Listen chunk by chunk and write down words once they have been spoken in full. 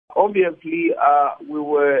Obviously, we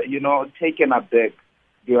were, taken aback,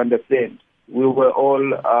 do you understand? We were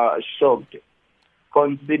all shocked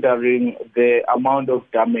considering the amount of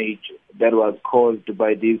damage that was caused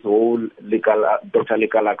by this whole Dr.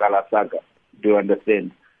 Lekalakala saga, do you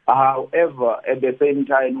understand? However, at the same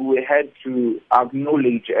time, we had to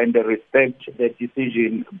acknowledge and respect the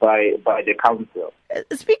decision by the council.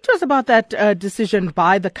 Speak to us about that decision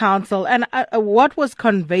by the council and what was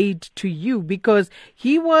conveyed to you, because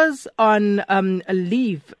he was on a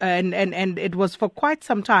leave and it was for quite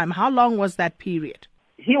some time. How long was that period?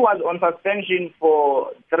 He was on suspension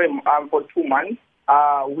for 2 months,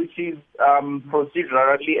 which is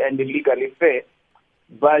procedurally and legally fair.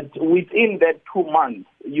 But within that 2 months,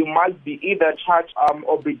 you must be either charged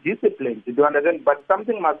or be disciplined, do you understand? But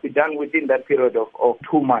something must be done within that period of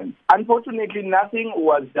 2 months. Unfortunately, nothing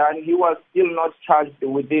was done. He was still not charged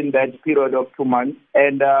within that period of 2 months.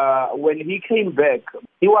 And when he came back,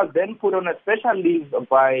 he was then put on a special leave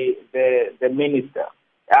by the minister.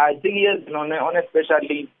 I think he has been on a special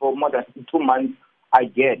leave for more than 2 months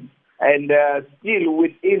again. And still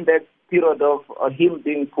within that period of him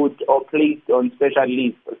being put or placed on special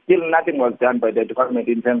leave, still nothing was done by the department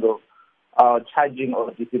in terms of charging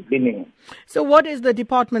or disciplining. So what is the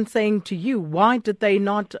department saying to you? Why did they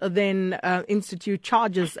not then institute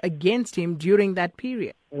charges against him during that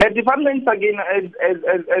period? The department, again,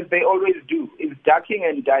 as they always do, is ducking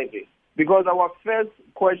and diving. Because our first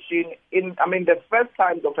question, the first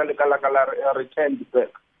time Dr. Lekalakala returned back,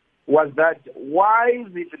 was that why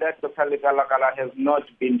is it that Dr. Lekalakala has not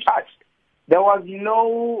been charged? There was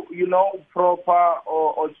no, proper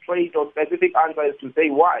or straight or specific answers to say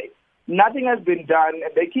why. Nothing has been done.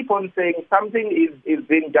 They keep on saying something is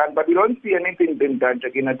being done, but we don't see anything being done,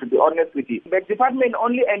 Shakina, to be honest with you. The department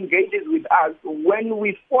only engages with us when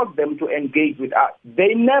we force them to engage with us.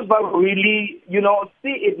 They never really,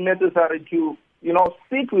 see it necessary to,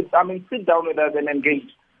 sit down with us and engage.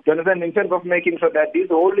 Do you understand? In terms of making sure that this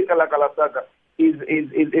whole Lekalakala saga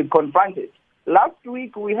is confronted. Last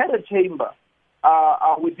week, we had a chamber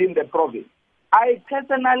within the province. I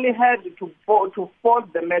personally had to force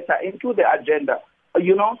the matter into the agenda,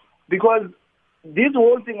 because this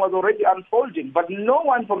whole thing was already unfolding, but no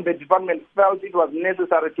one from the department felt it was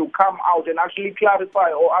necessary to come out and actually clarify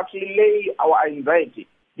or actually lay our anxiety.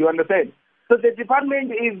 Do you understand? So the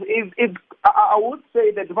department I would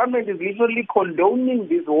say the department is literally condoning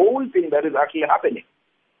this whole thing that is actually happening.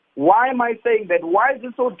 Why am I saying that? Why is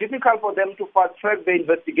it so difficult for them to fast-track the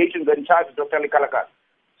investigations and charge Dr. Lekalakala?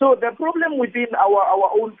 So the problem within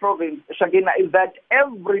our own province, Shagina, is that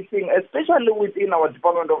everything, especially within our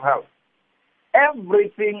Department of Health,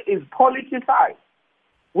 everything is politicized,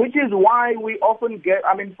 which is why we often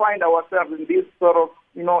find ourselves in this sort of,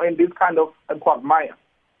 in this kind of quagmire.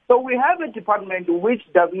 So we have a department which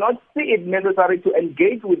does not see it necessary to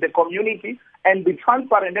engage with the community and be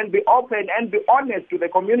transparent and be open and be honest to the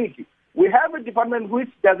community. We have a department which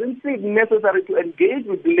doesn't see it necessary to engage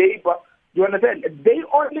with labor. Do you understand? They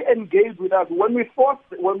only engage with us when we force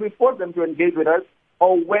them to engage with us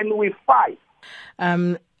or when we fight.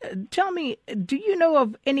 Tell me, do you know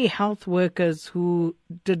of any health workers who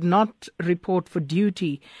did not report for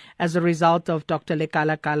duty as a result of Dr.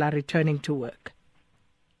 Lekalakala returning to work?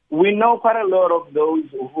 We know quite a lot of those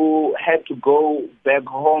who had to go back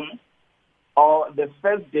home or the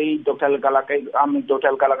first day Dr.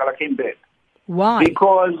 Lekalakala came back. Why?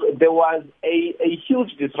 Because there was a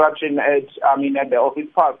huge disruption at the office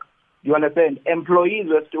park. You understand? Employees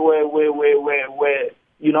were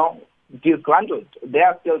disgruntled. They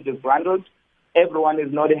are still disgruntled. Everyone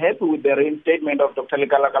is not happy with the reinstatement of Dr.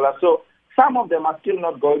 Lekalakala. So some of them are still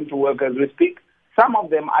not going to work as we speak. Some of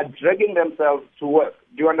them are dragging themselves to work.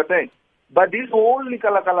 Do you understand? But this whole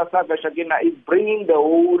Lekalakala saga, Shagina, is bringing the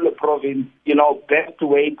whole province, back to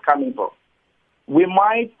where it's coming from. We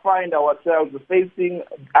might find ourselves facing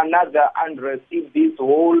another unrest if this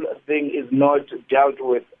whole thing is not dealt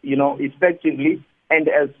with, effectively and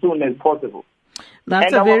as soon as possible.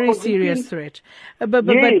 That's a very serious threat.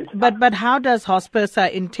 But how does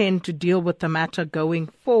Hospesa intend to deal with the matter going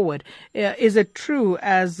forward? Is it true,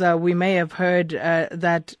 as we may have heard,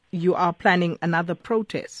 that you are planning another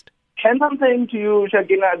protest? Hence I'm saying to you,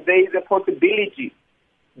 Shagina, there is a possibility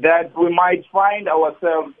that we might find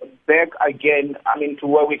ourselves back again, to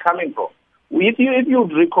where we're coming from. If you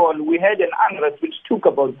recall, we had an unrest which took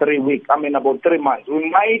about 3 weeks, about 3 months. We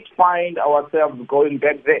might find ourselves going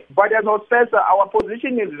back there. But as Hospesa, our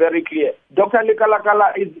position is very clear. Dr.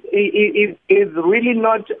 Lekalakala is really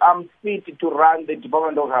not fit to run the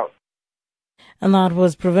Department of Health. And that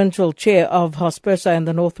was Provincial Chair of Hospersa in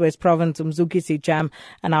the Northwest Province, Mzukisi Jam.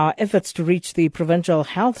 And our efforts to reach the Provincial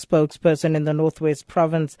Health Spokesperson in the Northwest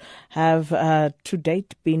Province have to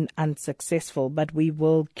date been unsuccessful, but we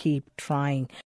will keep trying.